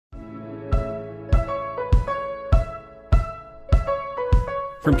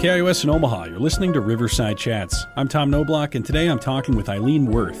From KIOS in Omaha, you're listening to Riverside Chats. I'm Tom Knobloch, and today I'm talking with Eileen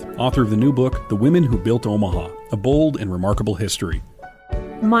Wirth, author of the new book, The Women Who Built Omaha, A Bold and Remarkable History.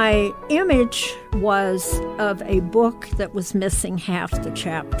 My image was of a book that was missing half the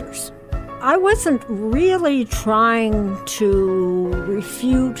chapters. I wasn't really trying to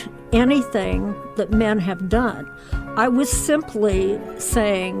refute anything that men have done. I was simply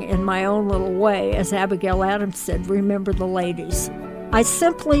saying in my own little way, as Abigail Adams said, remember the ladies. I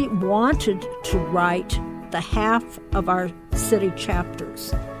simply wanted to write the half of our city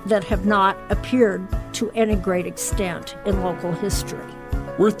chapters that have not appeared to any great extent in local history.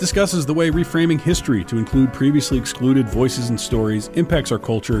 Wirth discusses the way reframing history to include previously excluded voices and stories impacts our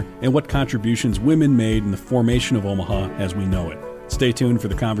culture and what contributions women made in the formation of Omaha as we know it. Stay tuned for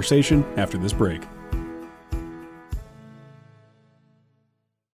the conversation after this break.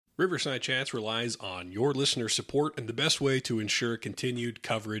 Riverside Chats relies on your listener support, and the best way to ensure continued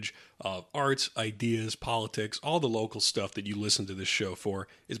coverage of arts, ideas, politics, all the local stuff that you listen to this show for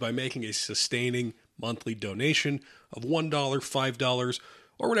is by making a sustaining monthly donation of $1, $5,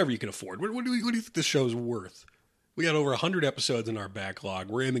 or whatever you can afford. What do you think this show is worth? We got over 100 episodes in our backlog.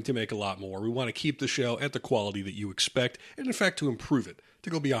 We're aiming to make a lot more. We want to keep the show at the quality that you expect, and in fact to improve it, to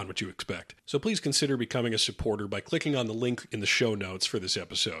go beyond what you expect. So please consider becoming a supporter by clicking on the link in the show notes for this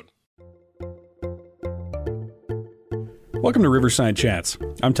episode. Welcome to Riverside Chats.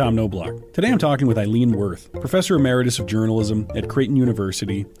 I'm Tom Knobloch. Today I'm talking with Eileen Wirth, Professor Emeritus of Journalism at Creighton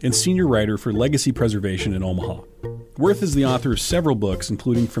University and Senior Writer for Legacy Preservation in Omaha. Wirth is the author of several books,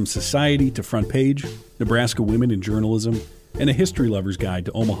 including From Society to Front Page, Nebraska Women in Journalism, and A History Lover's Guide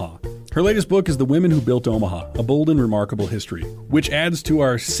to Omaha. Her latest book is The Women Who Built Omaha, A Bold and Remarkable History, which adds to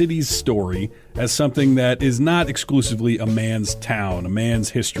our city's story as something that is not exclusively a man's town, a man's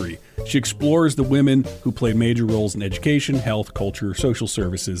history. She explores the women who played major roles in education, health, culture, social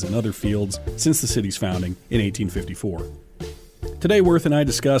services, and other fields since the city's founding in 1854. Today, Wirth and I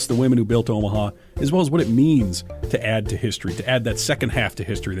discuss the women who built Omaha, as well as what it means to add to history, to add that second half to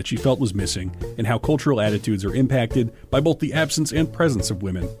history that she felt was missing, and how cultural attitudes are impacted by both the absence and presence of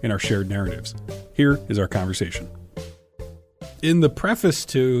women in our shared narratives. Here is our conversation. In the preface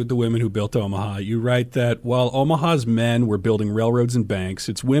to The Women Who Built Omaha, you write that while Omaha's men were building railroads and banks,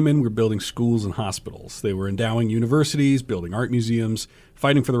 its women were building schools and hospitals. They were endowing universities, building art museums,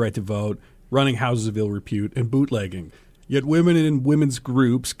 fighting for the right to vote, running houses of ill repute, and bootlegging. Yet women in women's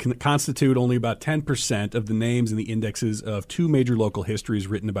groups can constitute only about 10% of the names in the indexes of two major local histories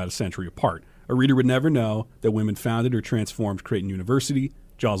written about a century apart. A reader would never know that women founded or transformed Creighton University,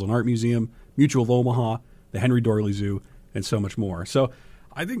 Joslin Art Museum, Mutual of Omaha, the Henry Doorly Zoo, and so much more. So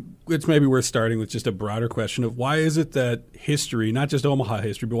I think it's maybe worth starting with just a broader question of why is it that history, not just Omaha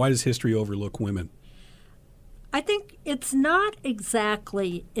history, but why does history overlook women? I think it's not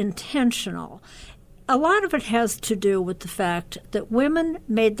exactly intentional. A lot of it has to do with the fact that women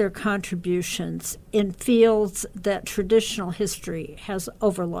made their contributions in fields that traditional history has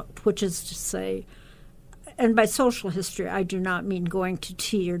overlooked, which is to say, and by social history, I do not mean going to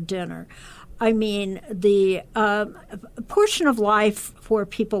tea or dinner. I mean the portion of life where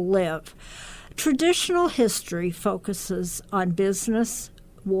people live. Traditional history focuses on business,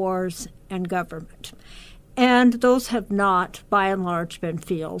 wars, and government. And those have not, by and large, been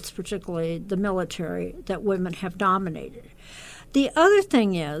fields, particularly the military, that women have dominated. The other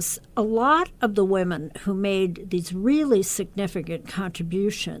thing is, a lot of the women who made these really significant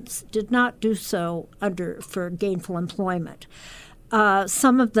contributions did not do so for gainful employment.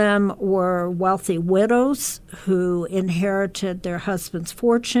 Some of them were wealthy widows who inherited their husband's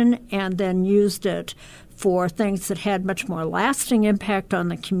fortune and then used it for things that had much more lasting impact on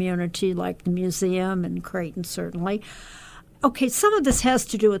the community, like the museum and Creighton, certainly. Okay, some of this has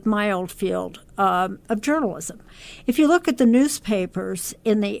to do with my old field of journalism. If you look at the newspapers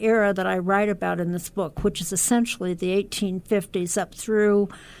in the era that I write about in this book, which is essentially the 1850s up through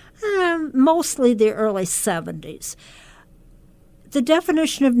mostly the early 70s, the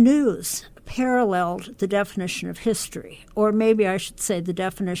definition of news paralleled the definition of history, or maybe I should say the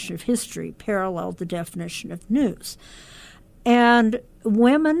definition of history paralleled the definition of news. And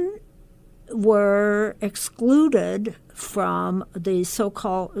women were excluded from the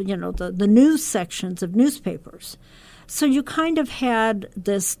so-called, the news sections of newspapers. So you kind of had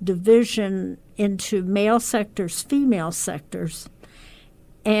this division into male sectors, female sectors,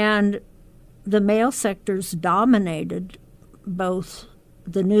 and the male sectors dominated both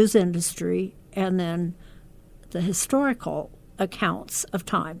the news industry and then the historical accounts of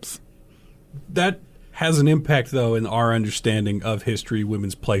times. That has an impact, though, in our understanding of history,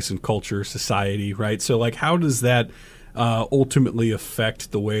 women's place in culture, society, right? So, how does that ultimately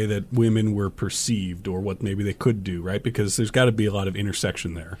affect the way that women were perceived or what maybe they could do, right? Because there's got to be a lot of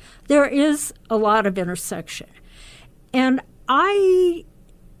intersection there. There is a lot of intersection. And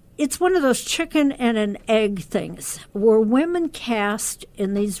it's one of those chicken and an egg things. Were women cast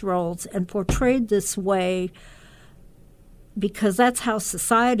in these roles and portrayed this way because that's how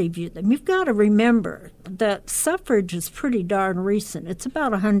society viewed them? You've got to remember that suffrage is pretty darn recent. It's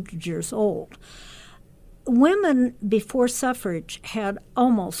about 100 years old. Women before suffrage had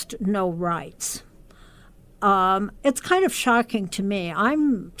almost no rights. It's kind of shocking to me.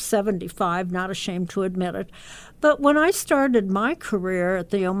 I'm 75, not ashamed to admit it. But when I started my career at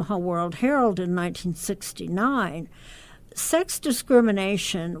the Omaha World Herald in 1969, sex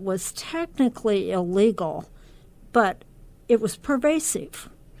discrimination was technically illegal, but it was pervasive.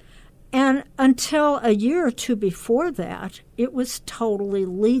 And until a year or two before that, it was totally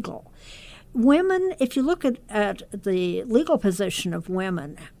legal. Women, if you look at the legal position of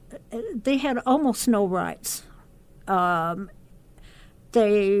women, they had almost no rights. They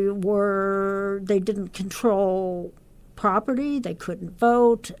didn't control property. They couldn't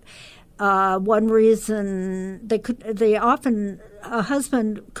vote. One reason a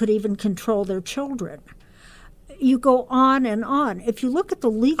husband could even control their children. You go on and on. If you look at the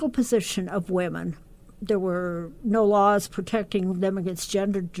legal position of women, there were no laws protecting them against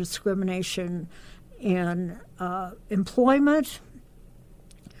gender discrimination in employment,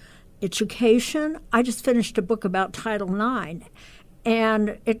 education. I just finished a book about Title IX,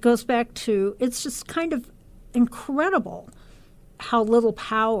 and it goes back to, it's just kind of incredible how little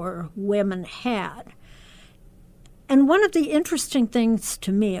power women had. And one of the interesting things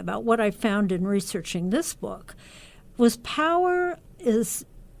to me about what I found in researching this book was power is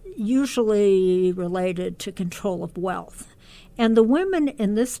usually related to control of wealth. And the women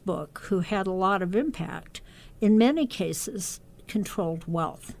in this book who had a lot of impact, in many cases, controlled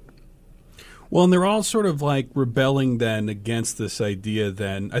wealth. Well, and they're all sort of like rebelling then against this idea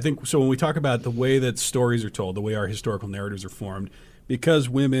then. I think, so when we talk about the way that stories are told, the way our historical narratives are formed, because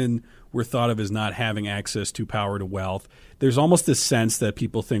women were thought of as not having access to power, to wealth, there's almost this sense that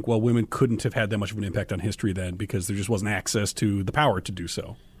people think, well, women couldn't have had that much of an impact on history then because there just wasn't access to the power to do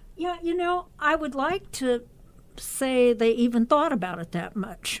so. Yeah, I would like to say they even thought about it that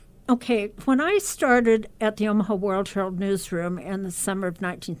much. Okay, when I started at the Omaha World Herald newsroom in the summer of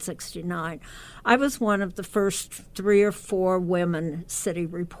 1969, I was one of the first 3 or 4 women city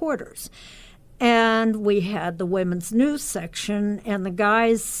reporters. And we had the women's news section, and the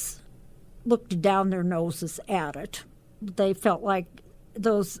guys looked down their noses at it. They felt like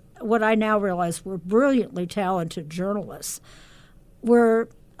those, what I now realize were brilliantly talented journalists, were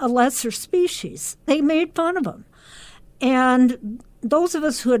a lesser species. They made fun of them. And those of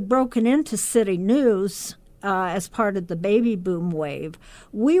us who had broken into city news as part of the baby boom wave,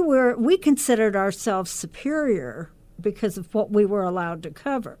 we considered ourselves superior because of what we were allowed to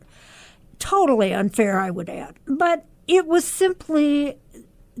cover. Totally unfair, I would add. But it was simply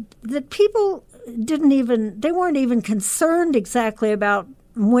that people they weren't even concerned exactly about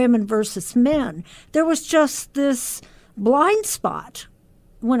women versus men. There was just this blind spot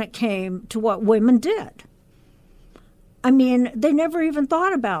when it came to what women did. I mean, they never even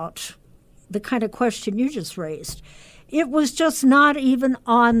thought about the kind of question you just raised. It was just not even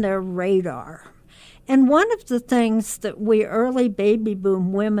on their radar. And one of the things that we early baby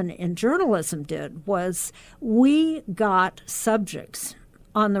boom women in journalism did was we got subjects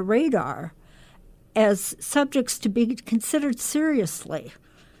on the radar as subjects to be considered seriously.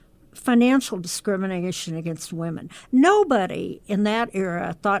 Financial discrimination against women. Nobody in that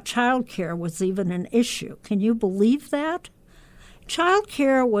era thought child care was even an issue. Can you believe that? Child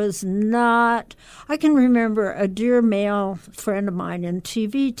care was not. I can remember a dear male friend of mine in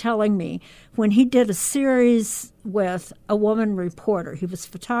TV telling me when he did a series with a woman reporter, he was a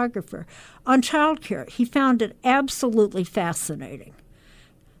photographer, on child care, he found it absolutely fascinating.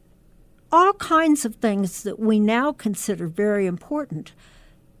 All kinds of things that we now consider very important.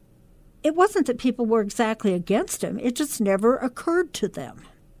 It wasn't that people were exactly against him. It just never occurred to them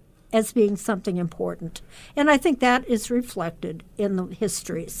as being something important. And I think that is reflected in the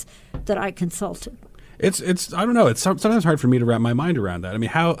histories that I consulted. It's I don't know. It's sometimes hard for me to wrap my mind around that. I mean,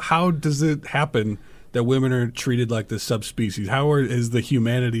 how does it happen that women are treated like this subspecies? How is the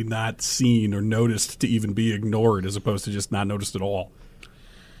humanity not seen or noticed to even be ignored as opposed to just not noticed at all?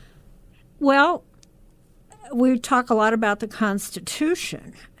 Well, we talk a lot about the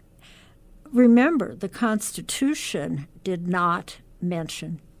Constitution. Remember, the Constitution did not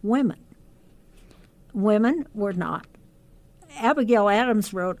mention women. Women were not Abigail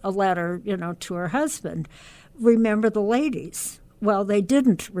Adams wrote a letter, to her husband, remember the ladies. Well, they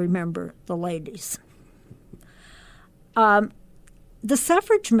didn't remember the ladies. The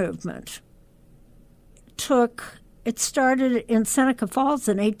suffrage movement it started in Seneca Falls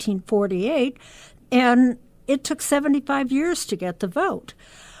in 1848, and it took 75 years to get the vote.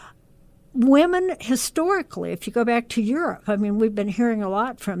 Women, historically, if you go back to Europe, we've been hearing a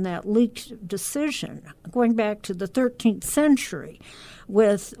lot from that leaked decision, going back to the 13th century,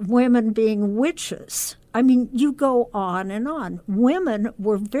 with women being witches. You go on and on. Women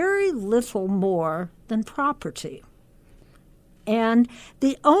were very little more than property. And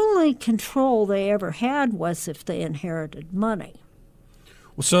the only control they ever had was if they inherited money.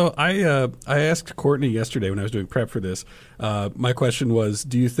 Well, so I asked Courtney yesterday when I was doing prep for this. My question was,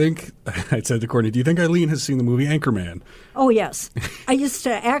 I said to Courtney, do you think Eileen has seen the movie Anchorman? Oh, yes. I used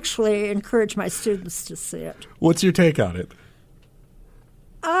to actually encourage my students to see it. What's your take on it?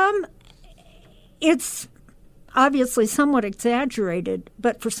 It's obviously somewhat exaggerated,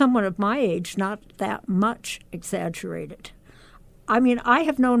 but for someone of my age, not that much exaggerated. I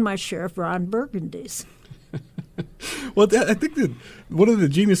have known my share of Ron Burgundies. Well, I think that one of the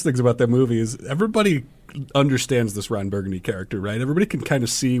genius things about that movie is everybody understands this Ron Burgundy character, right? Everybody can kind of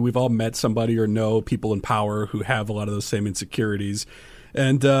see, we've all met somebody or know people in power who have a lot of those same insecurities.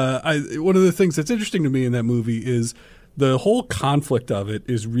 And one of the things that's interesting to me in that movie is the whole conflict of it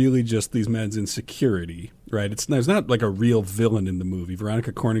is really just these men's insecurity, right? There's not like a real villain in the movie.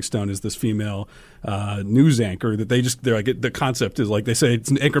 Veronica Corningstone is this female news anchor that they're like, the concept is like they say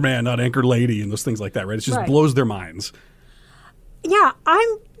it's an anchor man, not anchor lady, and those things like that, right? It just blows their minds. Yeah, I'm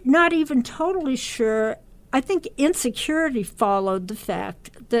not even totally sure. I think insecurity followed the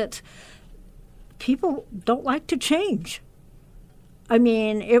fact that people don't like to change.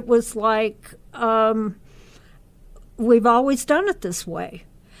 It was like we've always done it this way.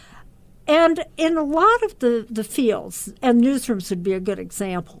 And in a lot of the fields, and newsrooms would be a good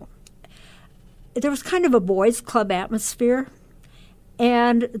example, there was kind of a boys' club atmosphere.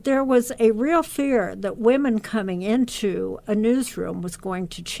 And there was a real fear that women coming into a newsroom was going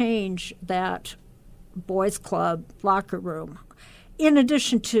to change that boys' club locker room, in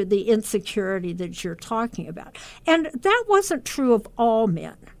addition to the insecurity that you're talking about. And that wasn't true of all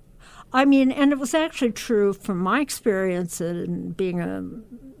men. And it was actually true from my experience in being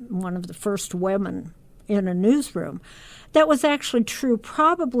one of the first women in a newsroom. That was actually true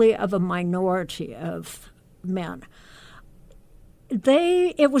probably of a minority of men.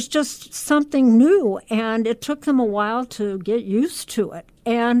 It was just something new, and it took them a while to get used to it.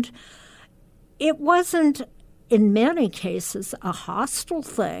 And it wasn't, in many cases, a hostile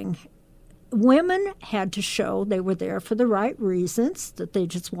thing. Women had to show they were there for the right reasons, that they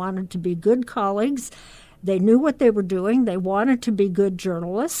just wanted to be good colleagues. They knew what they were doing. They wanted to be good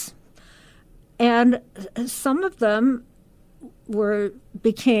journalists. And some of them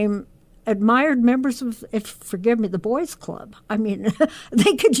became admired members of, the boys' club.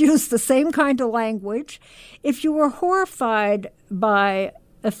 They could use the same kind of language. If you were horrified by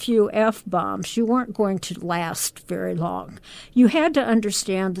a few F-bombs, you weren't going to last very long. You had to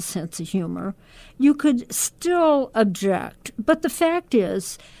understand the sense of humor. You could still object. But the fact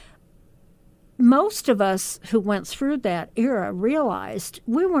is, most of us who went through that era realized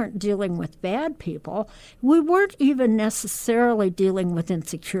we weren't dealing with bad people. We weren't even necessarily dealing with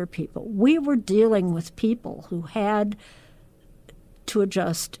insecure people. We were dealing with people who had to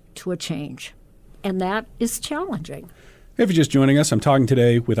adjust to a change. And that is challenging. If you're just joining us, I'm talking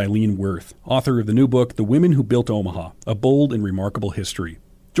today with Eileen Wirth, author of the new book, The Women Who Built Omaha, A Bold and Remarkable History.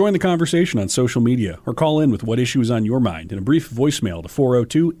 Join the conversation on social media or call in with what issue is on your mind in a brief voicemail to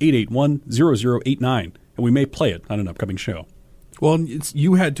 402-881-0089, and we may play it on an upcoming show. Well,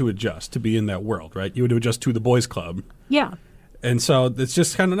 you had to adjust to be in that world, right? You had to adjust to the boys' club. Yeah. And so it's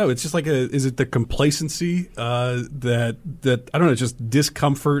just kind of, it's just like is it the complacency that I don't know, just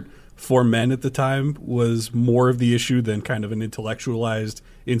discomfort for men at the time was more of the issue than kind of an intellectualized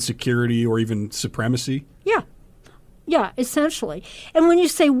insecurity or even supremacy? Yeah. Yeah, essentially. And when you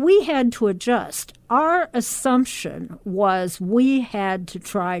say we had to adjust, our assumption was we had to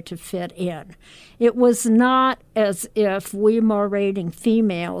try to fit in. It was not as if we moderating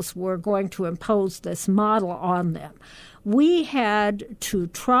females were going to impose this model on them. We had to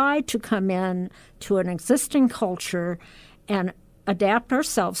try to come in to an existing culture and adapt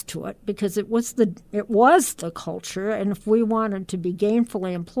ourselves to it because it was the culture, and if we wanted to be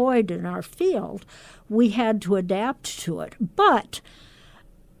gainfully employed in our field, we had to adapt to it. But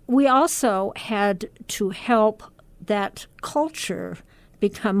we also had to help that culture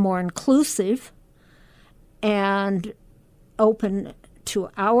become more inclusive and open to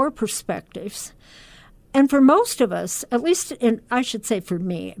our perspectives. And for most of us, at least I should say for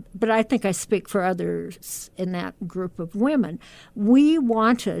me, but I think I speak for others in that group of women, we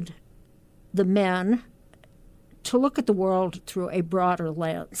wanted the men to look at the world through a broader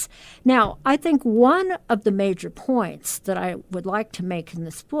lens. Now, I think one of the major points that I would like to make in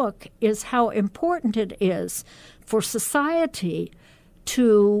this book is how important it is for society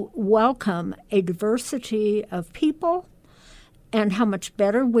to welcome a diversity of people, and how much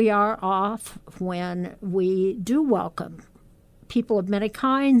better we are off when we do welcome people of many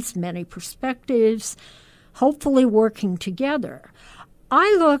kinds, many perspectives, hopefully working together.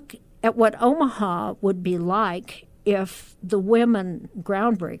 I look at what Omaha would be like if the women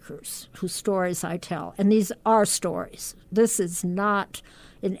groundbreakers whose stories I tell, and these are stories, this is not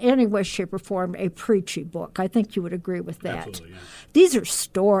in any way, shape, or form a preachy book. I think you would agree with that. Absolutely, yeah. These are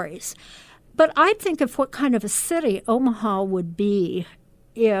stories. But I think of what kind of a city Omaha would be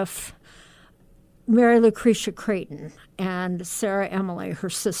if Mary Lucretia Creighton and Sarah Emily, her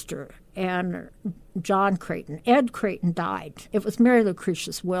sister, and John Creighton, Ed Creighton died. It was Mary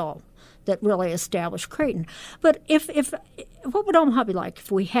Lucretia's will that really established Creighton. But if what would Omaha be like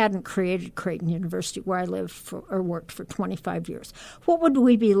if we hadn't created Creighton University, where I lived or worked for 25 years? What would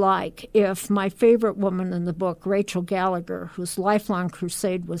we be like if my favorite woman in the book, Rachel Gallagher, whose lifelong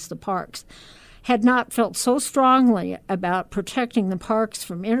crusade was the parks, had not felt so strongly about protecting the parks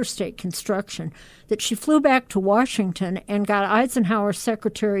from interstate construction that she flew back to Washington and got Eisenhower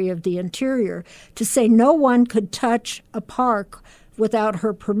Secretary of the Interior to say no one could touch a park without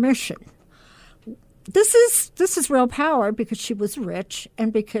her permission. This is real power because she was rich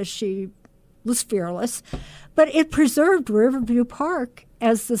and because she was fearless, but it preserved Riverview Park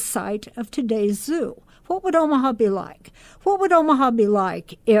as the site of today's zoo. What would Omaha be like? What would Omaha be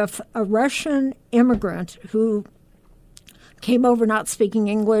like if a Russian immigrant who came over not speaking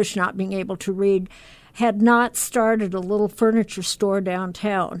English, not being able to read, had not started a little furniture store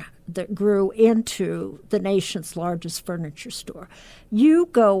downtown that grew into the nation's largest furniture store? You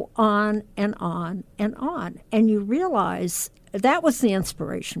go on and on and on, and you realize that was the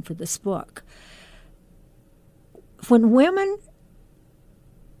inspiration for this book. When women,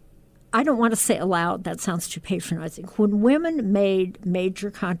 I don't want to say aloud, that sounds too patronizing. When women made major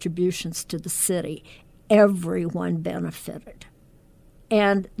contributions to the city, everyone benefited.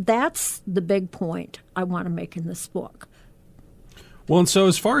 And that's the big point I want to make in this book. Well, and so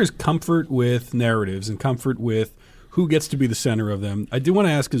as far as comfort with narratives and comfort with who gets to be the center of them, I do want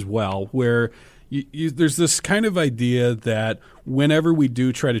to ask as well, where there's this kind of idea that whenever we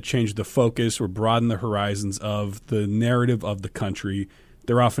do try to change the focus or broaden the horizons of the narrative of the country,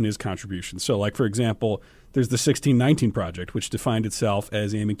 there often is contribution. So, like, for example, there's the 1619 Project, which defined itself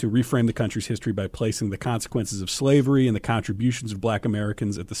as aiming to reframe the country's history by placing the consequences of slavery and the contributions of black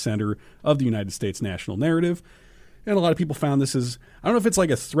Americans at the center of the United States national narrative. And a lot of people found this as, I don't know if it's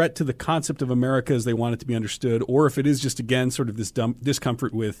like a threat to the concept of America as they want it to be understood, or if it is just, again, sort of this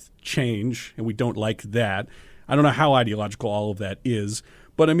discomfort with change, and we don't like that. I don't know how ideological all of that is.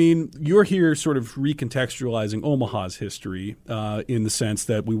 But, I mean, you're here sort of recontextualizing Omaha's history in the sense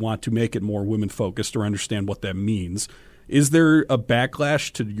that we want to make it more women-focused or understand what that means. Is there a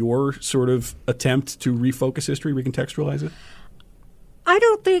backlash to your sort of attempt to refocus history, recontextualize it?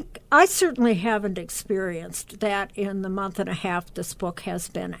 I certainly haven't experienced that in the month and a half this book has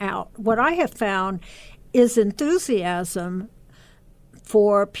been out. What I have found is enthusiasm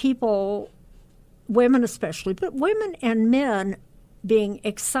for people, women especially, but women and men, being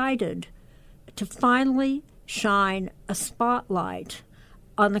excited to finally shine a spotlight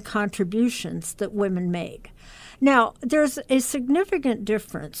on the contributions that women made. Now, there's a significant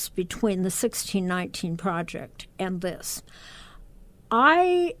difference between the 1619 Project and this.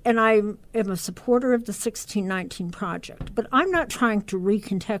 I am a supporter of the 1619 Project, but I'm not trying to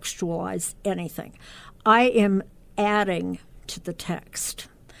recontextualize anything. I am adding to the text.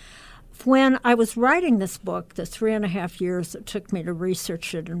 When I was writing this book, the 3.5 years it took me to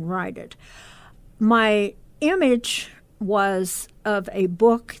research it and write it, my image was of a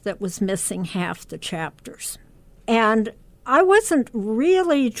book that was missing half the chapters. And I wasn't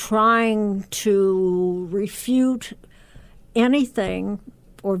really trying to refute anything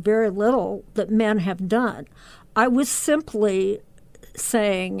or very little that men have done. I was simply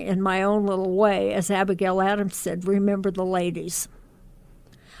saying in my own little way, as Abigail Adams said, remember the ladies.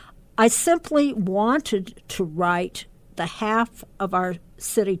 I simply wanted to write the half of our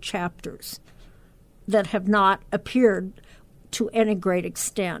city chapters that have not appeared to any great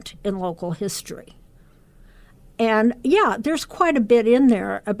extent in local history. And yeah, there's quite a bit in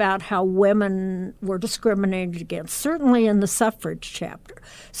there about how women were discriminated against, certainly in the suffrage chapter,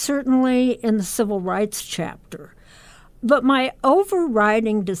 certainly in the civil rights chapter. But my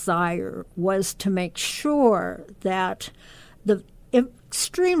overriding desire was to make sure that the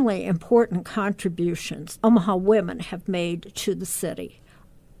extremely important contributions Omaha women have made to the city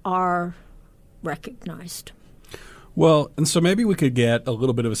are recognized. Well, and so maybe we could get a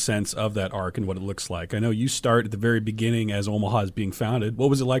little bit of a sense of that arc and what it looks like. I know you start at the very beginning as Omaha is being founded. What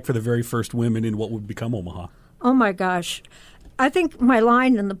was it like for the very first women in what would become Omaha? Oh, my gosh. I think my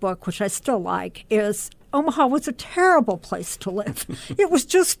line in the book, which I still like, is Omaha was a terrible place to live. It was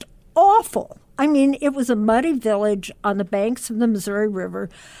just awful. I mean, it was a muddy village on the banks of the Missouri River.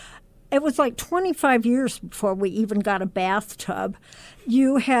 It was like 25 years before we even got a bathtub.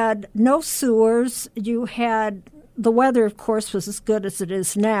 You had no sewers. You had the weather, of course, was as good as it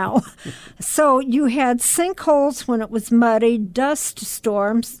is now. So you had sinkholes when it was muddy, dust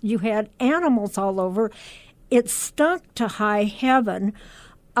storms. You had animals all over. It stunk to high heaven.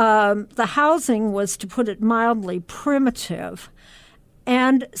 The housing was, to put it mildly, primitive.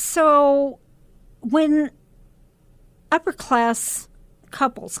 And so when upper-class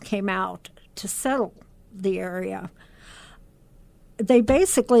couples came out to settle the area, they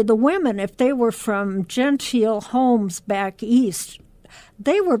basically, the women, if they were from genteel homes back east,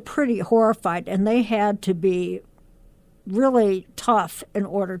 they were pretty horrified, and they had to be really tough in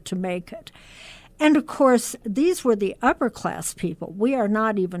order to make it. And, of course, these were the upper-class people. We are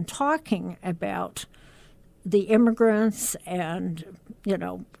not even talking about the immigrants and, you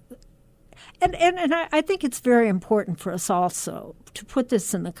know, and I think it's very important for us also to put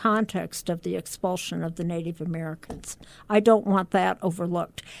this in the context of the expulsion of the Native Americans. I don't want that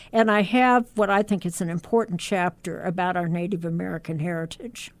overlooked. And I have what I think is an important chapter about our Native American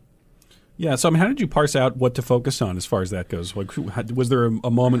heritage. Yeah, so I mean, how did you parse out what to focus on as far as that goes? Like, was there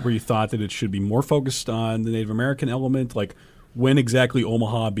a moment where you thought that it should be more focused on the Native American element? Like, when exactly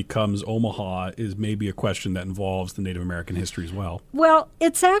Omaha becomes Omaha is maybe a question that involves the Native American history as well. Well,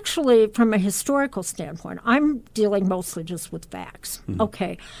 it's actually, from a historical standpoint, I'm dealing mostly just with facts. Mm-hmm.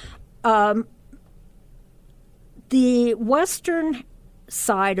 Okay. The western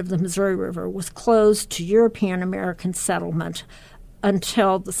side of the Missouri River was closed to European American settlement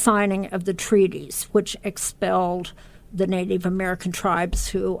until the signing of the treaties, which expelled the Native American tribes,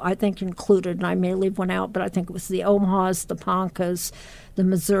 who I think included, and I may leave one out, but I think it was the Omahas, the Poncas, the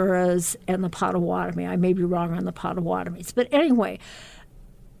Misuras, and the Potawatomi. I may be wrong on the Potawatomis. But anyway,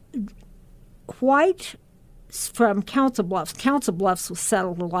 white from Council Bluffs. Council Bluffs was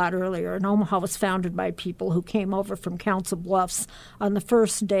settled a lot earlier, and Omaha was founded by people who came over from Council Bluffs on the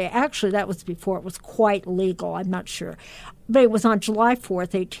first day. Actually, that was before it was quite legal. I'm not sure. But it was on July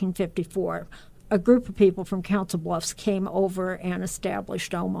 4th, 1854. A group of people from Council Bluffs came over and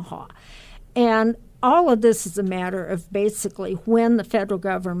established Omaha. And all of this is a matter of basically when the federal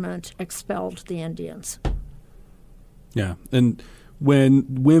government expelled the Indians. Yeah, and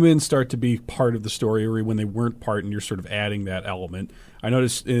when women start to be part of the story, or when they weren't part and you're sort of adding that element, I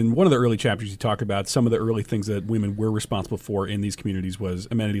noticed in one of the early chapters you talk about some of the early things that women were responsible for in these communities was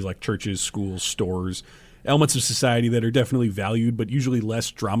amenities like churches, schools, stores, elements of society that are definitely valued but usually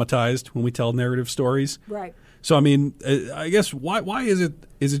less dramatized when we tell narrative stories. Right. So, I mean, I guess why is it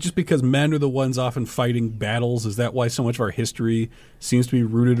just because men are the ones often fighting battles? Is that why so much of our history seems to be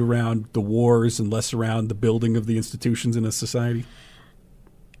rooted around the wars and less around the building of the institutions in a society?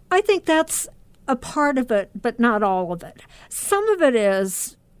 I think that's a part of it, but not all of it. Some of it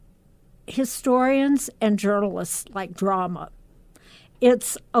is historians and journalists like drama.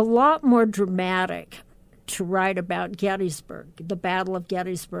 It's a lot more dramatic to write about Gettysburg, the Battle of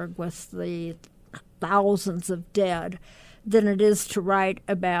Gettysburg with the thousands of dead, than it is to write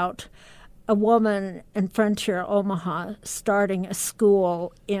about a woman in frontier Omaha starting a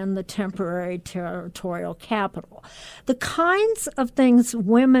school in the temporary territorial capital. The kinds of things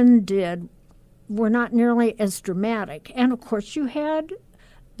women did were not nearly as dramatic. And, of course, you had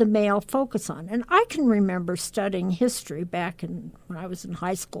the male focus on. And I can remember studying history back when I was in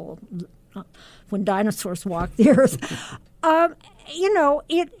high school, when dinosaurs walked the earth.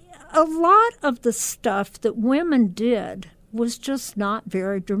 A lot of the stuff that women did was just not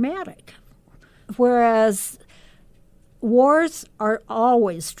very dramatic. Whereas wars are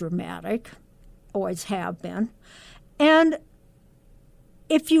always dramatic, always have been. And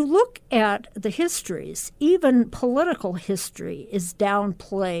if you look at the histories, even political history is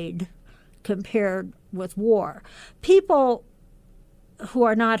downplayed compared with war. People who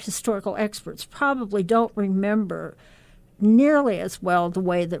are not historical experts probably don't remember nearly as well the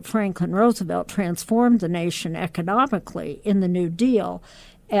way that Franklin Roosevelt transformed the nation economically in the New Deal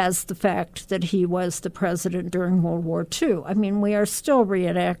as the fact that he was the president during World War II. I mean, we are still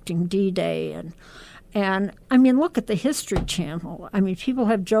reenacting D-Day and I mean, look at the History Channel. I mean, people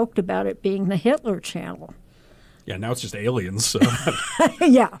have joked about it being the Hitler Channel. Yeah, now it's just aliens. So.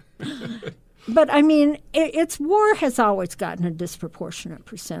 Yeah. But, I mean, its war has always gotten a disproportionate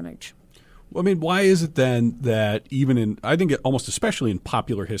percentage. Well, I mean, why is it then that even in, I think almost especially in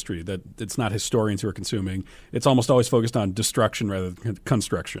popular history, that it's not historians who are consuming, it's almost always focused on destruction rather than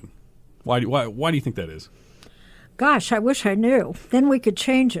construction? Why do you think that is? Gosh, I wish I knew. Then we could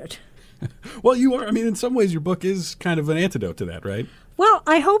change it. Well, you are. I mean, in some ways, your book is kind of an antidote to that, right? Well,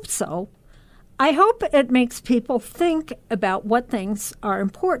 I hope so. I hope it makes people think about what things are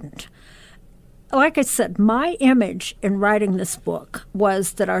important. Like I said, my image in writing this book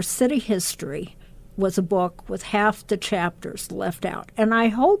was that our city history was a book with half the chapters left out. And I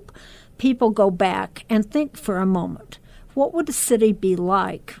hope people go back and think for a moment, what would a city be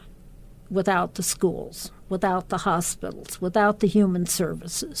like without the schools, without the hospitals, without the human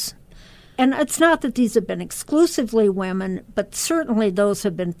services? And it's not that these have been exclusively women, but certainly those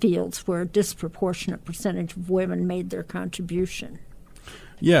have been fields where a disproportionate percentage of women made their contribution.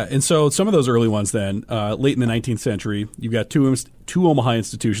 Yeah, and so some of those early ones then, late in the 19th century, you've got two Omaha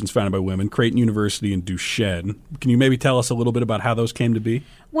institutions founded by women, Creighton University and Duchesne. Can you maybe tell us a little bit about how those came to be?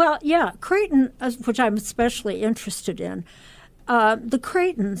 Well, yeah, Creighton, which I'm especially interested in, the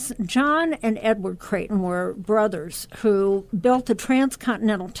Creightons, John and Edward Creighton, were brothers who built the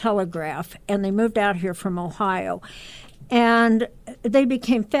transcontinental telegraph, and they moved out here from Ohio. And they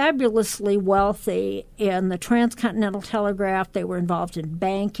became fabulously wealthy in the transcontinental telegraph. They were involved in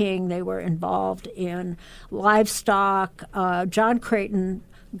banking. They were involved in livestock. John Creighton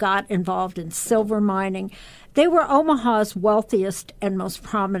got involved in silver mining. They were Omaha's wealthiest and most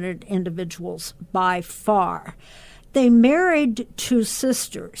prominent individuals by far. They married two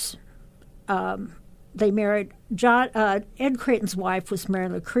sisters. They married Ed Creighton's wife was Mary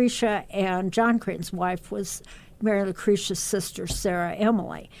Lucretia, and John Creighton's wife was Mary Lucretia's sister, Sarah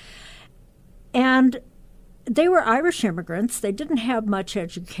Emily. And they were Irish immigrants. They didn't have much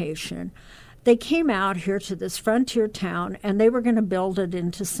education. They came out here to this frontier town, and they were going to build it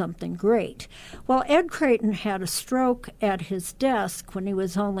into something great. Well, Ed Creighton had a stroke at his desk when he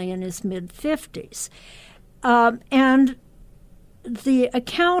was only in his mid-50s. And the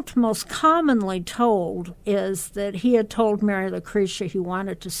account most commonly told is that he had told Mary Lucretia he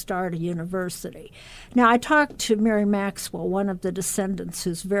wanted to start a university. Now, I talked to Mary Maxwell, one of the descendants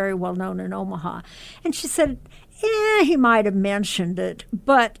who's very well known in Omaha, and she said, he might have mentioned it,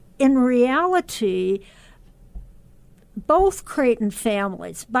 but in reality, both Creighton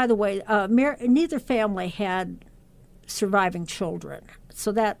families, by the way, neither family had surviving children,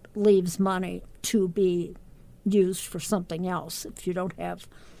 so that leaves money to be used for something else if you don't have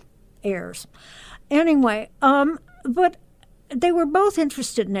heirs. Anyway, but they were both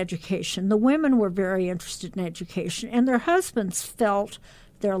interested in education. The women were very interested in education, and their husbands felt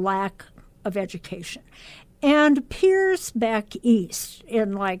their lack of education. And peers back east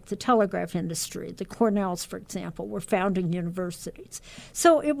in, like, the telegraph industry, the Cornells, for example, were founding universities.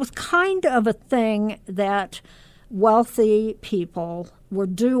 So it was kind of a thing that wealthy people were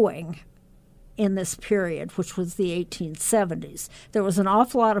doing in this period, which was the 1870s. There was an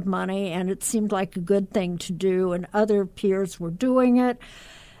awful lot of money, and it seemed like a good thing to do, and other peers were doing it.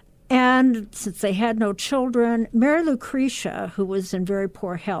 And since they had no children, Mary Lucretia, who was in very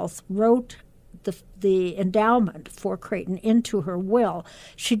poor health, wrote the endowment for Creighton into her will.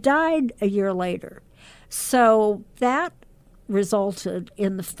 She died a year later. So that resulted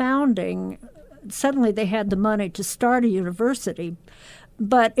in the founding. Suddenly they had the money to start a university,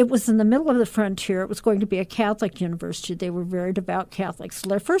 but it was in the middle of the frontier. It was going to be a Catholic university. They were very devout Catholics. So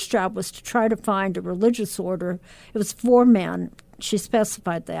their first job was to try to find a religious order. It was for men. She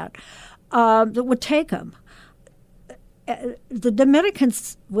specified that would take them. The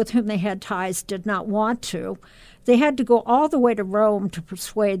Dominicans with whom they had ties did not want to. They had to go all the way to Rome to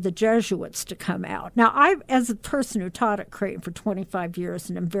persuade the Jesuits to come out. Now, I, as a person who taught at Creighton for 25 years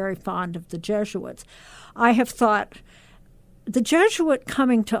and am very fond of the Jesuits, I have thought the Jesuit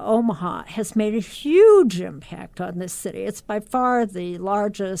coming to Omaha has made a huge impact on this city. It's by far the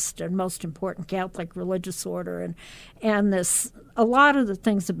largest and most important Catholic religious order, and this, a lot of the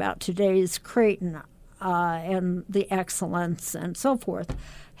things about today's Creighton and the excellence and so forth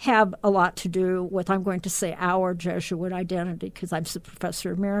have a lot to do with, I'm going to say, our Jesuit identity because I'm the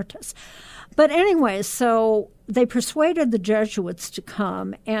professor emeritus. But anyway, so they persuaded the Jesuits to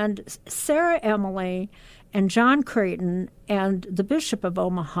come, and Sarah Emily and John Creighton and the Bishop of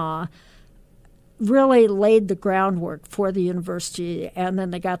Omaha really laid the groundwork for the university, and then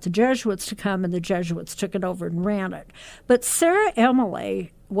they got the Jesuits to come, and the Jesuits took it over and ran it. But Sarah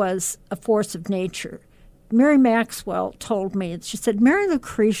Emily was a force of nature. Mary Maxwell told me, she said, Mary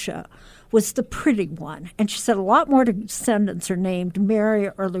Lucretia was the pretty one. And she said a lot more descendants are named Mary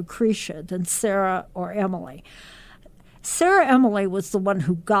or Lucretia than Sarah or Emily. Sarah Emily was the one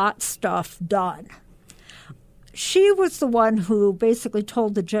who got stuff done. She was the one who basically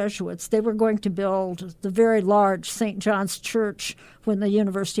told the Jesuits they were going to build the very large St. John's Church when the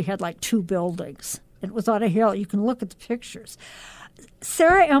university had like 2 buildings. It was on a hill. You can look at the pictures.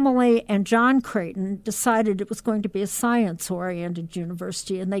 Sarah Emily and John Creighton decided it was going to be a science-oriented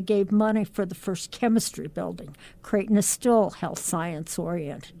university, and they gave money for the first chemistry building. Creighton is still health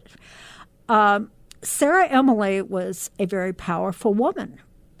science-oriented. Sarah Emily was a very powerful woman.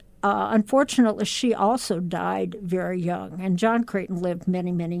 Unfortunately, she also died very young, and John Creighton lived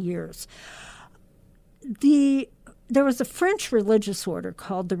many, many years. There was a French religious order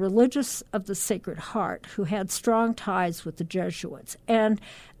called the Religious of the Sacred Heart who had strong ties with the Jesuits, and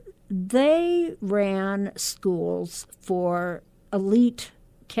they ran schools for elite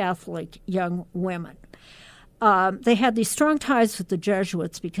Catholic young women. They had these strong ties with the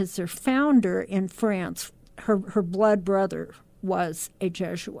Jesuits because their founder in France, her blood brother, was a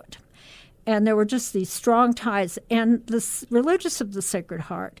Jesuit. And there were just these strong ties. And the Religious of the Sacred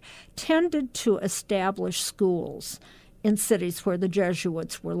Heart tended to establish schools in cities where the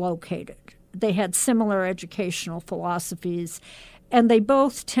Jesuits were located. They had similar educational philosophies, and they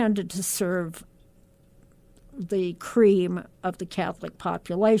both tended to serve the cream of the Catholic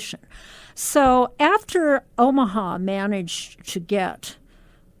population. So after Omaha managed to get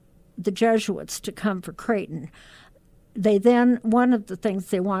the Jesuits to come for Creighton, one of the things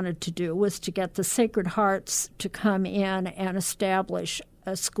they wanted to do was to get the Sacred Hearts to come in and establish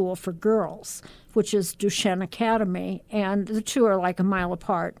a school for girls, which is Duchesne Academy, and the two are like a mile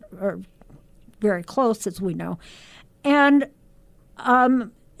apart, or very close, as we know. And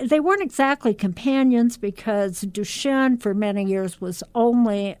they weren't exactly companions because Duchesne for many years was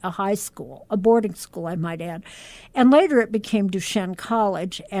only a high school, a boarding school, I might add. And later it became Duchesne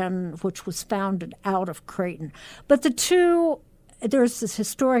College, which was founded out of Creighton. But there's this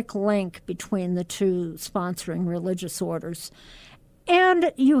historic link between the two sponsoring religious orders.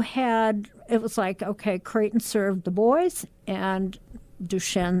 And it was like, okay, Creighton served the boys and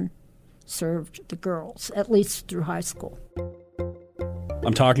Duchesne served the girls, at least through high school.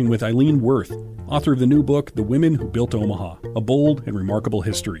 I'm talking with Eileen Worth, author of the new book, The Women Who Built Omaha, A Bold and Remarkable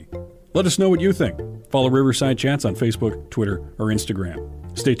History. Let us know what you think. Follow Riverside Chats on Facebook, Twitter, or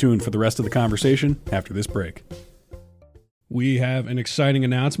Instagram. Stay tuned for the rest of the conversation after this break. We have an exciting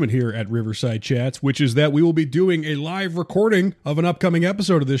announcement here at Riverside Chats, which is that we will be doing a live recording of an upcoming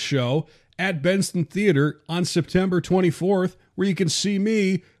episode of this show at Benston Theater on September 24th, where you can see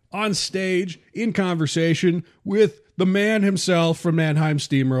me on stage in conversation with the man himself from Mannheim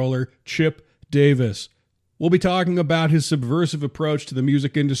Steamroller, Chip Davis. We'll be talking about his subversive approach to the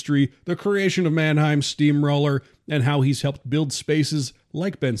music industry, the creation of Mannheim Steamroller, and how he's helped build spaces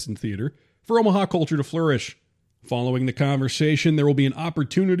like Benston Theater for Omaha culture to flourish. Following the conversation, there will be an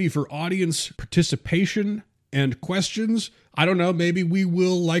opportunity for audience participation and questions. I don't know, maybe we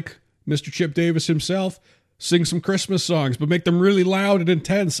will, like Mr. Chip Davis himself, sing some Christmas songs, but make them really loud and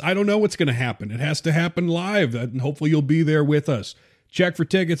intense. I don't know what's going to happen. It has to happen live, and hopefully you'll be there with us. Check for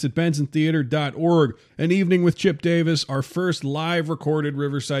tickets at bensontheater.org. An Evening with Chip Davis, our first live recorded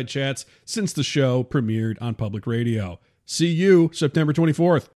Riverside Chats since the show premiered on public radio. See you September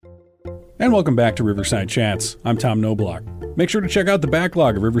 24th. And welcome back to Riverside Chats. I'm Tom Knobloch. Make sure to check out the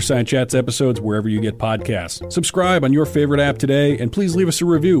backlog of Riverside Chats episodes wherever you get podcasts. Subscribe on your favorite app today, and please leave us a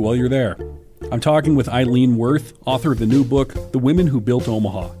review while you're there. I'm talking with Eileen Worth, author of the new book, The Women Who Built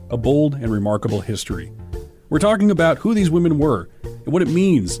Omaha, A Bold and Remarkable History. We're talking about who these women were, and what it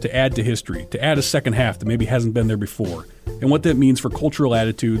means to add to history, to add a second half that maybe hasn't been there before, and what that means for cultural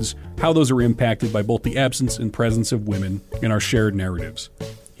attitudes, how those are impacted by both the absence and presence of women in our shared narratives.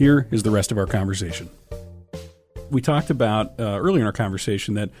 Here is the rest of our conversation. We talked about earlier in our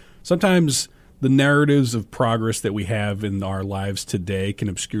conversation that sometimes the narratives of progress that we have in our lives today can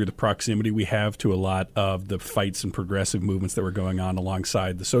obscure the proximity we have to a lot of the fights and progressive movements that were going on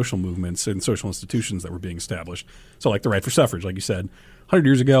alongside the social movements and social institutions that were being established. So like the right for suffrage, like you said, 100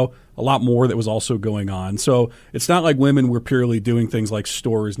 years ago, a lot more that was also going on. So it's not like women were purely doing things like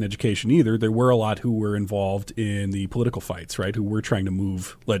stores and education either. There were a lot who were involved in the political fights, right, who were trying to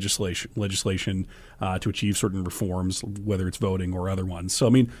move legislation to achieve certain reforms, whether it's voting or other ones. So, I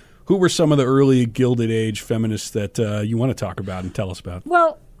mean, who were some of the early Gilded Age feminists that you want to talk about and tell us about?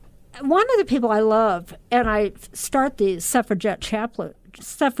 Well, one of the people I love, and I start the suffragist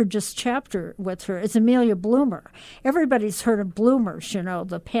chapter with her, is Amelia Bloomer. Everybody's heard of Bloomers, you know,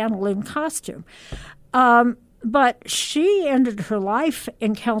 the pantaloon costume. But she ended her life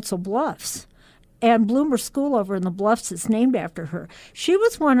in Council Bluffs, and Bloomer School over in the Bluffs is named after her. She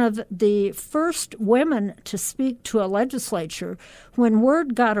was one of the first women to speak to a legislature when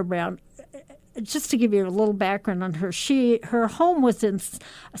word got around. Just to give you a little background on her, her home was in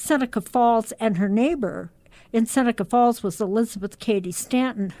Seneca Falls, and her neighbor in Seneca Falls was Elizabeth Cady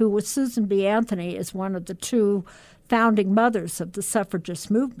Stanton, who was Susan B. Anthony as one of the two founding mothers of the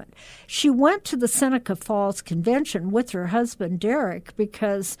suffragist movement. She went to the Seneca Falls Convention with her husband, Derek,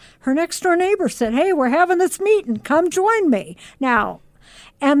 because her next-door neighbor said, "Hey, we're having this meeting. Come join me." Now,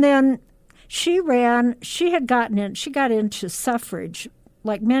 and then she got into suffrage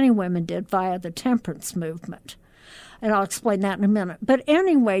like many women did via the temperance movement. And I'll explain that in a minute. But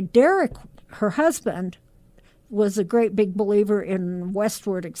anyway, Derek, her husband, was a great big believer in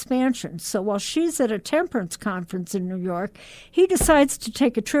westward expansion. So while she's at a temperance conference in New York, he decides to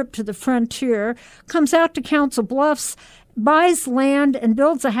take a trip to the frontier, comes out to Council Bluffs, buys land and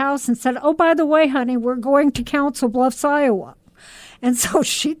builds a house and said, "Oh, by the way, honey, we're going to Council Bluffs, Iowa." And so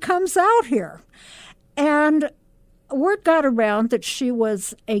she comes out here. And word got around that she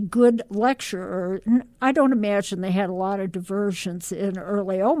was a good lecturer. I don't imagine they had a lot of diversions in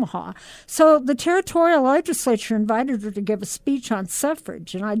early Omaha. So the territorial legislature invited her to give a speech on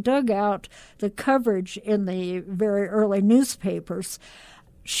suffrage, and I dug out the coverage in the very early newspapers.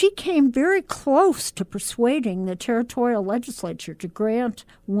 She came very close to persuading the territorial legislature to grant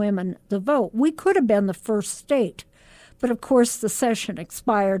women the vote. We could have been the first state, but of course the session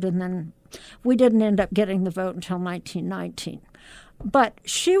expired, and then we didn't end up getting the vote until 1919. But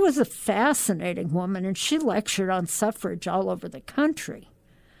she was a fascinating woman, and she lectured on suffrage all over the country.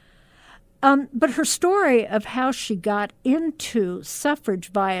 But her story of how she got into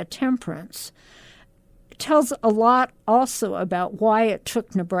suffrage via temperance tells a lot also about why it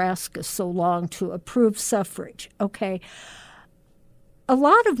took Nebraska so long to approve suffrage. Okay, a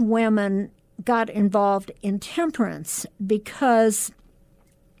lot of women got involved in temperance because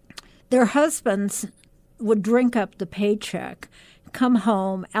their husbands would drink up the paycheck, come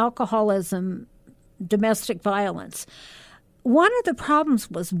home, alcoholism, domestic violence. One of the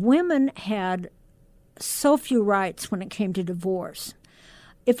problems was women had so few rights when it came to divorce.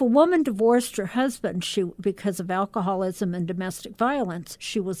 If a woman divorced her husband because of alcoholism and domestic violence,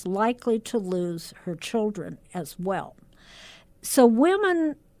 she was likely to lose her children as well. So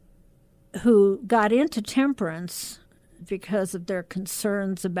women who got into temperance because of their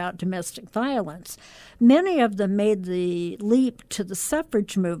concerns about domestic violence, many of them made the leap to the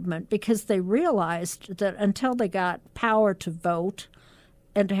suffrage movement because they realized that until they got power to vote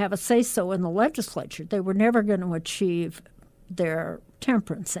and to have a say-so in the legislature, they were never going to achieve their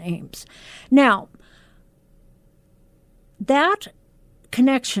temperance aims. Now, that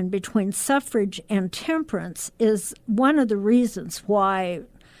connection between suffrage and temperance is one of the reasons why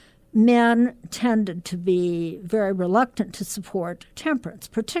men tended to be very reluctant to support temperance,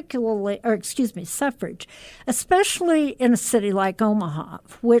 suffrage, especially in a city like Omaha,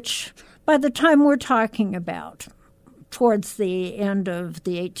 which by the time we're talking about, towards the end of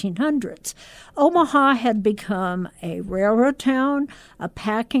the 1800s, Omaha had become a railroad town, a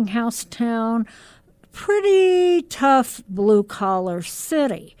packing house town, pretty tough blue-collar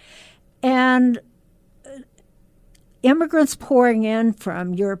city. And immigrants pouring in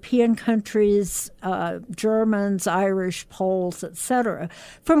from European countries, Germans, Irish, Poles, etc.,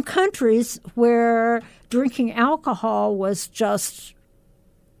 from countries where drinking alcohol was just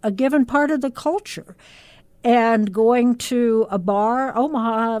a given part of the culture. And going to a bar,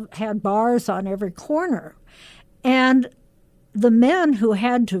 Omaha had bars on every corner. And the men who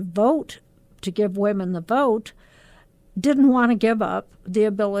had to vote to give women the vote didn't want to give up the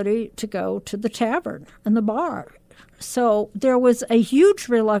ability to go to the tavern and the bar. So there was a huge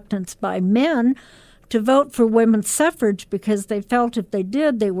reluctance by men to vote for women's suffrage because they felt if they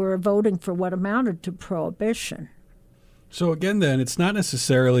did, they were voting for what amounted to prohibition. So again, then, it's not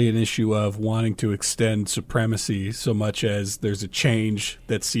necessarily an issue of wanting to extend supremacy so much as there's a change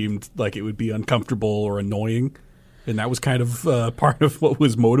that seemed like it would be uncomfortable or annoying? And that was kind of part of what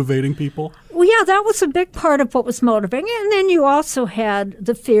was motivating people? Well, yeah, that was a big part of what was motivating. And then you also had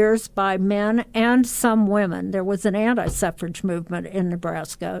the fears by men and some women. There was an anti-suffrage movement in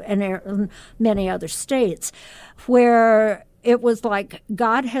Nebraska and in many other states where it was like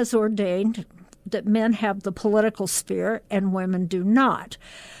God has ordained that men have the political sphere and women do not.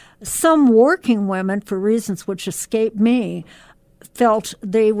 Some working women, for reasons which escape me, felt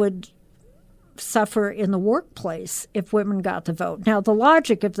they would suffer in the workplace if women got the vote. Now, the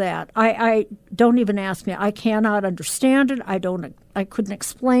logic of that, I don't even ask me. I cannot understand it. I couldn't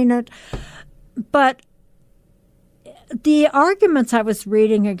explain it. But the arguments I was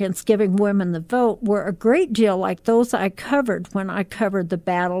reading against giving women the vote were a great deal like those I covered when I covered the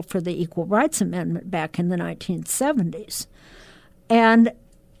battle for the Equal Rights Amendment back in the 1970s. And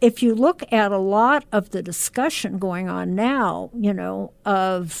if you look at a lot of the discussion going on now,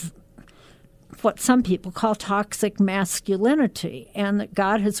 of what some people call toxic masculinity, and that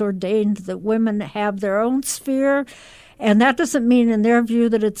God has ordained that women have their own sphere, and that doesn't mean in their view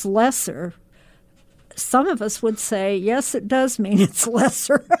that it's lesser. Some of us would say, yes, it does mean it's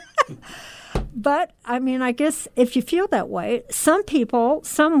lesser. But, I guess if you feel that way, some people,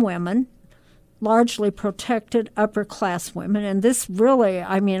 some women, largely protected upper-class women, and this really,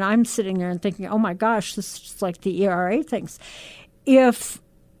 I'm sitting there and thinking, oh my gosh, this is just like the ERA thinks. If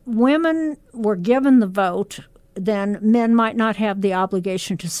women were given the vote, then men might not have the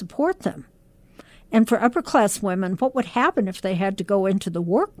obligation to support them. And for upper-class women, what would happen if they had to go into the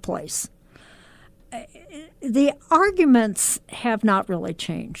workplace? The arguments have not really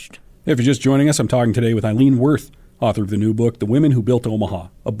changed. If you're just joining us, I'm talking today with Eileen Wirth, author of the new book, The Women Who Built Omaha,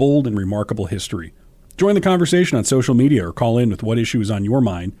 A Bold and Remarkable History. Join the conversation on social media or call in with what issue is on your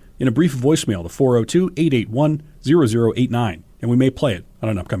mind in a brief voicemail to 402-881-0089, and we may play it on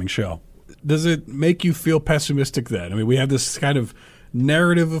an upcoming show. Does it make you feel pessimistic then? We have this kind of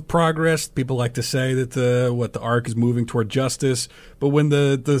narrative of progress. People like to say that the arc is moving toward justice, but when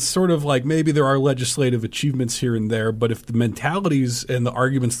the sort of like maybe there are legislative achievements here and there, but if the mentalities and the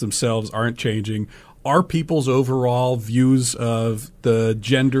arguments themselves aren't changing, are people's overall views of the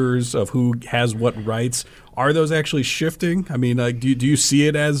genders, of who has what rights, are those actually shifting? Do you see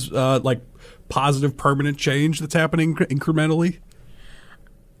it as positive permanent change that's happening incrementally?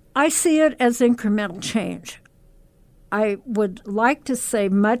 I see it as incremental change. I would like to say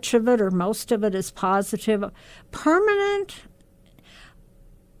much of it or most of it is positive. Permanent,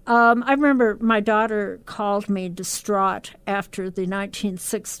 I remember my daughter called me distraught after the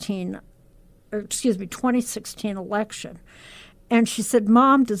 2016 election. And she said,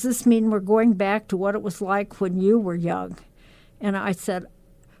 Mom, does this mean we're going back to what it was like when you were young? And I said,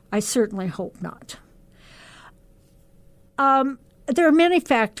 I certainly hope not. There are many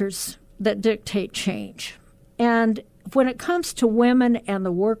factors that dictate change. And when it comes to women and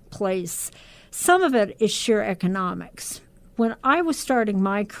the workplace, some of it is sheer economics. When I was starting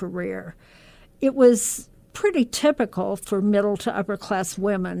my career, it was pretty typical for middle to upper class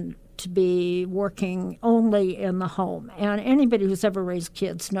women to be working only in the home. And anybody who's ever raised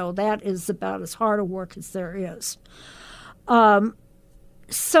kids know that is about as hard a work as there is.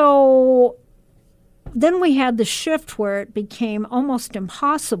 So then we had the shift where it became almost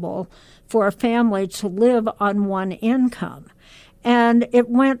impossible for a family to live on one income. And it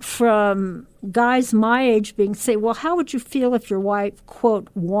went from guys my age being say, well, how would you feel if your wife, quote,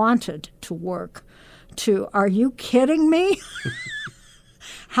 wanted to work, to, are you kidding me?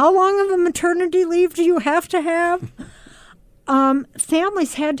 How long of a maternity leave do you have to have?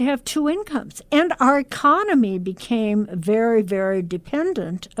 Families had to have two incomes, and our economy became very, very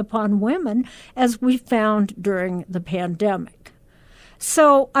dependent upon women, as we found during the pandemic.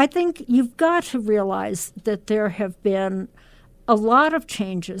 So I think you've got to realize that there have been a lot of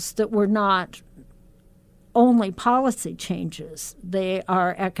changes that were not only policy changes, they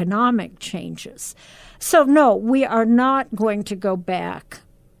are economic changes. So no, we are not going to go back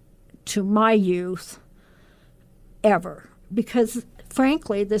to my youth ever, because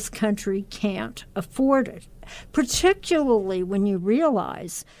frankly, this country can't afford it, particularly when you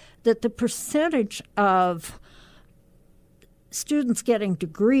realize that the percentage of students getting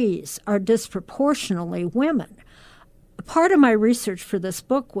degrees are disproportionately women. Part of my research for this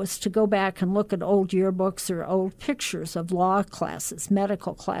book was to go back and look at old yearbooks or old pictures of law classes,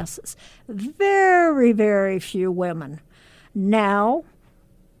 medical classes. Very, very few women. Now,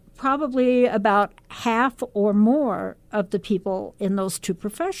 probably about half or more of the people in those two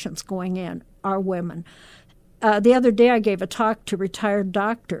professions going in are women. The other day I gave a talk to retired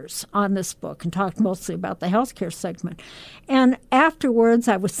doctors on this book and talked mostly about the healthcare segment. And afterwards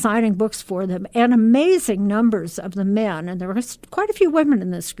I was signing books for them, and amazing numbers of the men, and there was quite a few women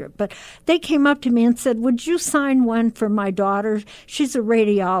in this group, but they came up to me and said, "Would you sign one for my daughter? She's a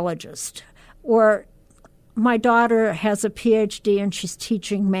radiologist." Or, "My daughter has a PhD and she's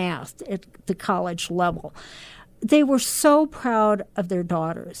teaching math at the college level." They were so proud of their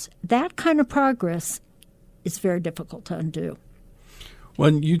daughters. That kind of progress is very difficult to undo.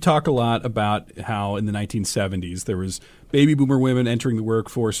 Well, you talk a lot about how in the 1970s there was baby boomer women entering the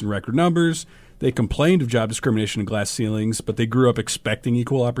workforce in record numbers. They complained of job discrimination and glass ceilings, but they grew up expecting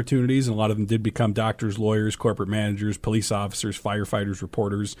equal opportunities, and a lot of them did become doctors, lawyers, corporate managers, police officers, firefighters,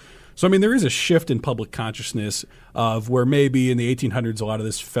 reporters. So, I mean, there is a shift in public consciousness of where maybe in the 1800s a lot of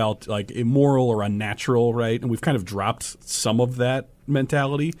this felt like immoral or unnatural, right? And we've kind of dropped some of that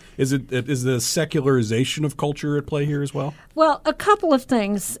mentality. Is the secularization of culture at play here as well? Well, a couple of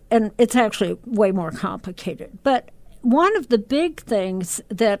things, and it's actually way more complicated. But one of the big things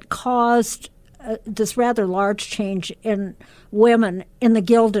that caused this rather large change in women in the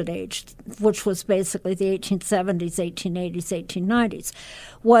Gilded Age, which was basically the 1870s, 1880s, 1890s,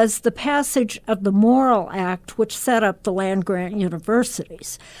 was the passage of the Morrill Act, which set up the land-grant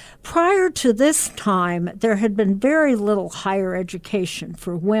universities. Prior to this time, there had been very little higher education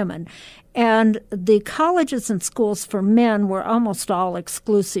for women, and the colleges and schools for men were almost all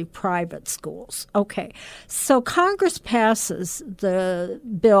exclusive private schools. Okay, so Congress passes the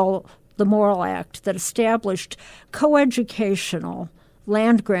bill, the Morrill Act, that established coeducational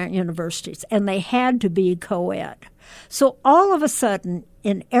land-grant universities, and they had to be co-ed. So all of a sudden,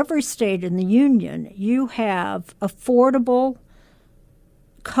 in every state in the Union, you have affordable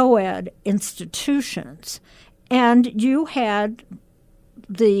co-ed institutions, and you had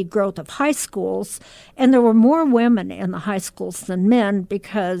the growth of high schools, and there were more women in the high schools than men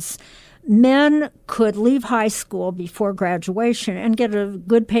because men could leave high school before graduation and get a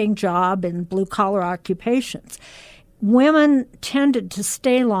good-paying job in blue-collar occupations. Women tended to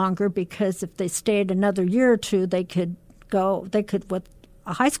stay longer because if they stayed another year or two, with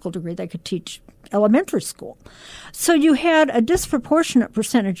a high school degree, they could teach elementary school. So you had a disproportionate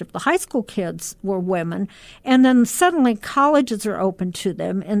percentage of the high school kids were women, and then suddenly colleges are open to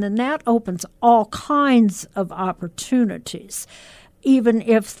them, and then that opens all kinds of opportunities, even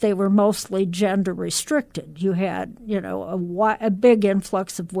if they were mostly gender restricted. You had, a big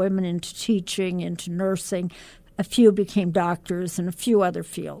influx of women into teaching, into nursing. A few became doctors and a few other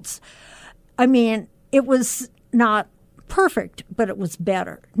fields. I mean, it was not perfect, but it was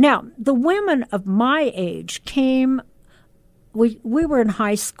better. Now, the women of my age we were in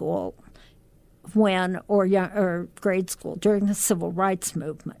high school or grade school during the Civil Rights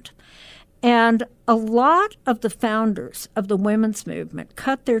Movement. And a lot of the founders of the women's movement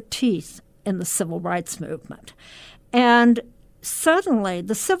cut their teeth in the Civil Rights Movement. And suddenly,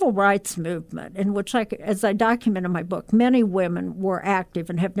 the Civil Rights Movement, in which, as I document in my book, many women were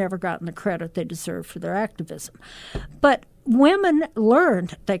active and have never gotten the credit they deserve for their activism. But women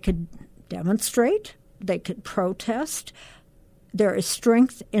learned they could demonstrate, they could protest. There is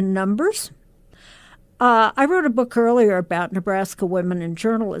strength in numbers. I wrote a book earlier about Nebraska women in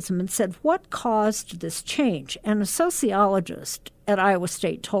journalism and said, what caused this change? And a sociologist at Iowa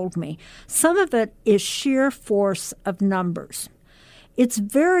State told me some of it is sheer force of numbers. It's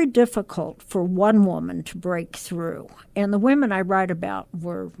very difficult for one woman to break through, and the women I write about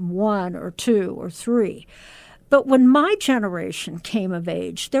were 1 or 2 or 3. But when my generation came of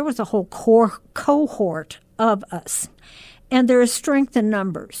age, there was a whole cohort of us, and there is strength in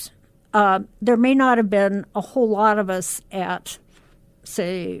numbers. There may not have been a whole lot of us at,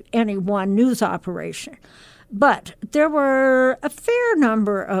 say, any one news operation, but there were a fair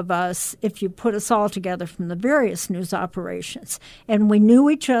number of us if you put us all together from the various news operations. And we knew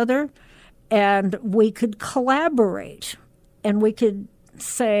each other, and we could collaborate, and we could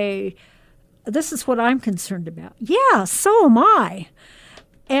say, this is what I'm concerned about. Yeah, so am I.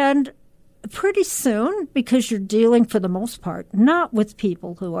 And pretty soon, because you're dealing for the most part not with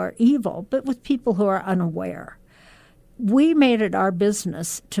people who are evil, but with people who are unaware, we made it our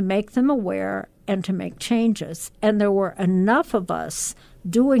business to make them aware and to make changes. And there were enough of us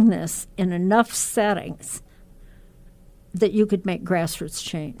doing this in enough settings that you could make grassroots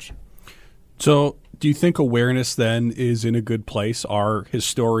change. So do you think awareness then is in a good place? Are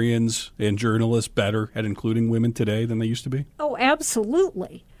historians and journalists better at including women today than they used to be? Oh,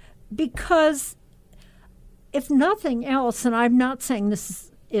 absolutely. Because if nothing else, and I'm not saying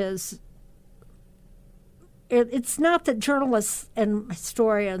this is it's not that journalists and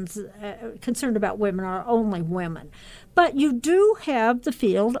historians concerned about women are only women. But you do have the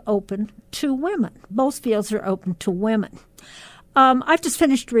field open to women. Both fields are open to women. I've just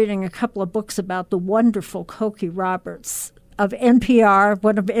finished reading a couple of books about the wonderful Cokie Roberts of NPR,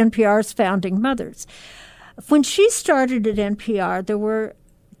 one of NPR's founding mothers. When she started at NPR, there were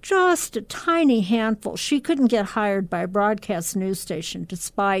just a tiny handful. She couldn't get hired by a broadcast news station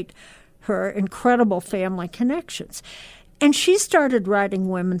despite her incredible family connections. And she started writing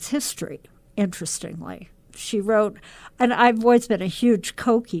women's history, interestingly. She wrote, and I've always been a huge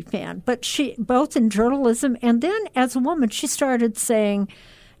Cokie fan, but she, both in journalism and then as a woman, she started saying,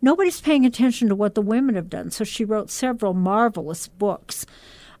 nobody's paying attention to what the women have done. So she wrote several marvelous books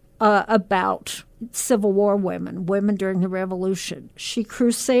about Civil War women, women during the Revolution. She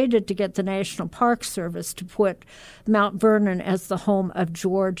crusaded to get the National Park Service to put Mount Vernon as the home of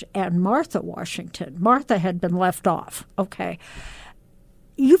George and Martha Washington. Martha had been left off, okay.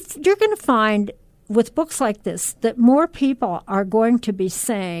 You're going to find with books like this that more people are going to be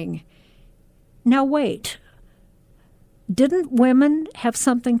saying, now wait, didn't women have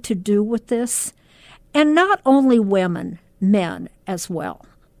something to do with this? And not only women, men as well.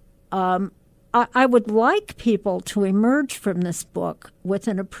 I would like people to emerge from this book with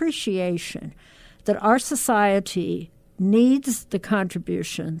an appreciation that our society needs the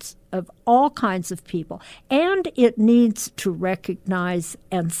contributions of all kinds of people, and it needs to recognize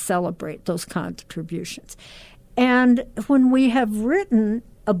and celebrate those contributions. And when we have written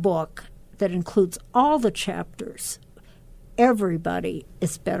a book that includes all the chapters, everybody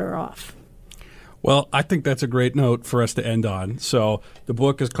is better off. Well, I think that's a great note for us to end on. So the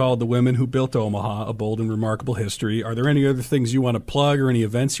book is called The Women Who Built Omaha, A Bold and Remarkable History. Are there any other things you want to plug or any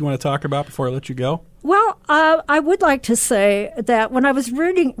events you want to talk about before I let you go? Well, I would like to say that when I was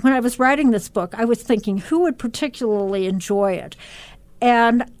writing this book, I was thinking who would particularly enjoy it.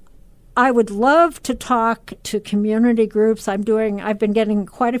 And I would love to talk to community groups. I've been getting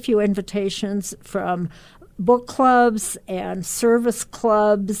quite a few invitations from book clubs and service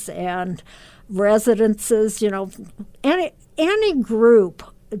clubs and residences, any group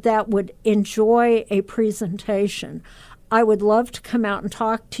that would enjoy a presentation. I would love to come out and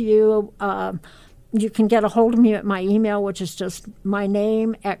talk to you. You can get a hold of me at my email, which is just my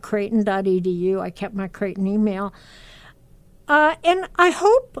name at creighton.edu. I kept my Creighton email. And I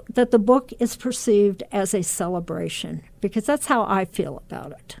hope that the book is perceived as a celebration, because that's how I feel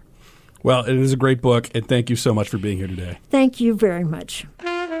about it. Well, it is a great book, and thank you so much for being here today. Thank you very much.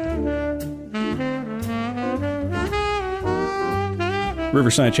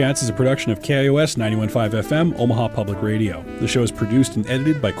 Riverside Chats is a production of KIOS 91.5 FM, Omaha Public Radio. The show is produced and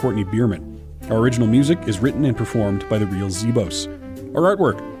edited by Courtney Bierman. Our original music is written and performed by the Real Zebos. Our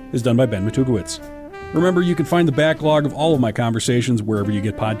artwork is done by Ben Matugowitz. Remember, you can find the backlog of all of my conversations wherever you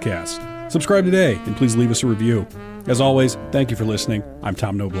get podcasts. Subscribe today, and please leave us a review. As always, thank you for listening. I'm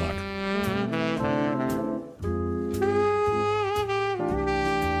Tom Knobloch.